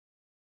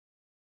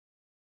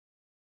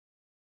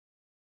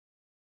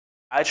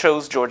I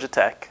chose Georgia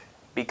Tech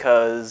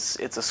because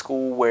it's a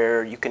school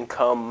where you can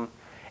come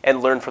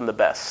and learn from the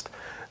best.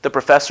 The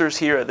professors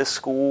here at this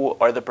school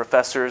are the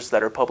professors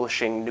that are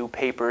publishing new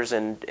papers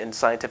and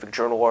scientific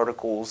journal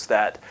articles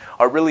that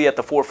are really at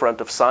the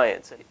forefront of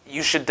science.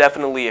 You should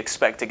definitely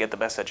expect to get the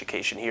best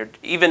education here,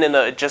 even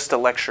in just a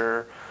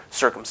lecture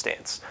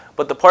circumstance.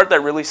 But the part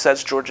that really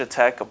sets Georgia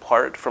Tech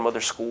apart from other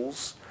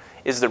schools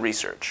is the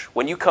research.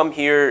 When you come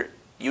here,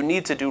 you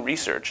need to do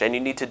research, and you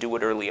need to do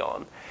it early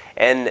on.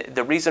 And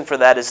the reason for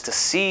that is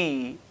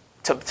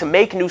to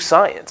make new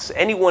science.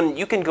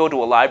 You can go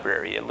to a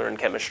library and learn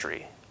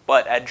chemistry.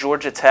 But at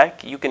Georgia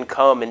Tech, you can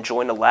come and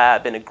join a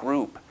lab in a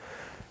group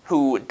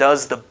who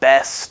does the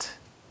best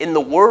in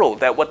the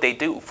world at what they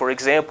do. For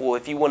example,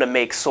 if you want to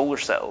make solar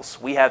cells,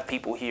 we have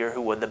people here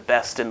who are the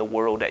best in the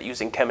world at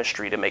using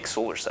chemistry to make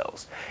solar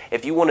cells.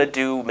 If you want to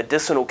do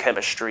medicinal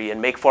chemistry and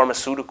make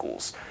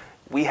pharmaceuticals,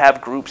 we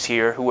have groups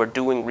here who are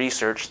doing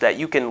research that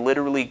you can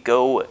literally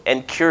go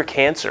and cure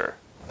cancer.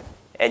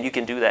 And you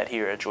can do that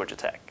here at Georgia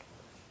Tech.